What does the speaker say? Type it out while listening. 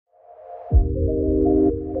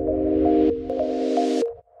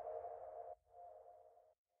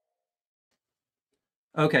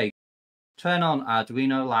Okay, turn on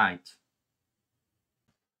Arduino Lite.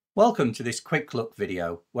 Welcome to this quick look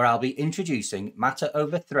video where I'll be introducing Matter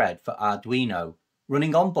over Thread for Arduino,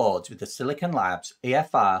 running on boards with the Silicon Labs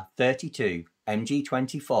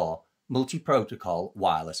EFR32MG24 multi-protocol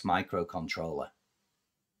wireless microcontroller.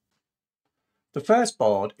 The first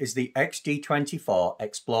board is the XG24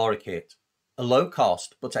 Explorer Kit, a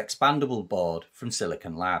low-cost but expandable board from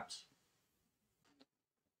Silicon Labs.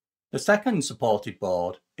 The second supported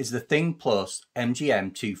board is the Thing Plus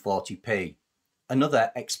MGM240p,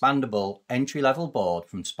 another expandable entry-level board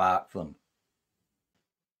from SparkFun.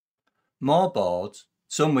 More boards,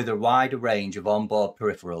 some with a wider range of onboard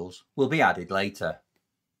peripherals, will be added later.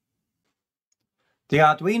 The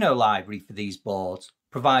Arduino library for these boards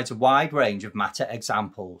provides a wide range of Matter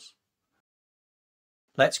examples.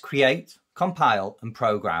 Let's create, compile and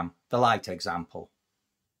program the Lite example.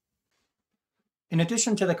 In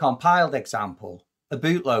addition to the compiled example, a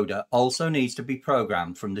bootloader also needs to be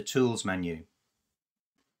programmed from the Tools menu.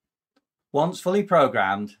 Once fully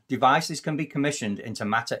programmed, devices can be commissioned into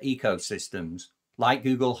Matter ecosystems, like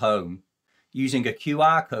Google Home, using a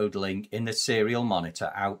QR code link in the serial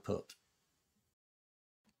monitor output.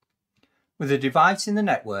 With a device in the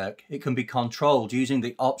network, it can be controlled using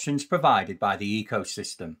the options provided by the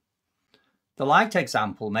ecosystem. The Lite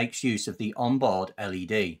example makes use of the onboard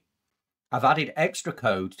LED. I've added extra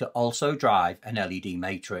code to also drive an LED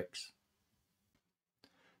matrix.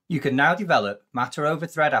 You can now develop Matter over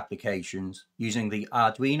Thread applications using the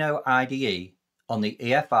Arduino IDE on the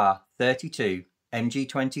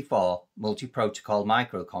EFR32MG24 multi-protocol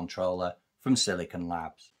microcontroller from Silicon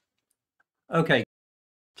Labs. Okay,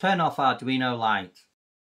 turn off Arduino Lite.